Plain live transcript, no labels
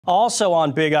Also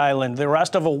on Big Island, the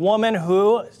arrest of a woman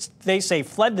who they say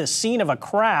fled the scene of a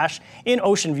crash in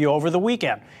Ocean View over the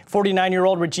weekend.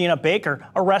 49-year-old Regina Baker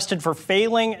arrested for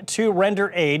failing to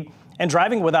render aid and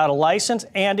driving without a license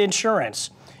and insurance.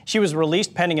 She was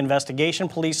released pending investigation.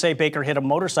 Police say Baker hit a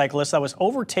motorcyclist that was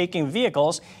overtaking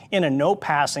vehicles in a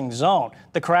no-passing zone.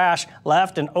 The crash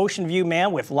left an Ocean View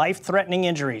man with life-threatening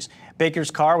injuries.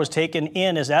 Baker's car was taken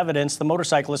in as evidence. The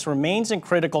motorcyclist remains in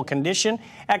critical condition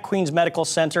at Queens Medical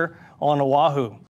Center on Oahu.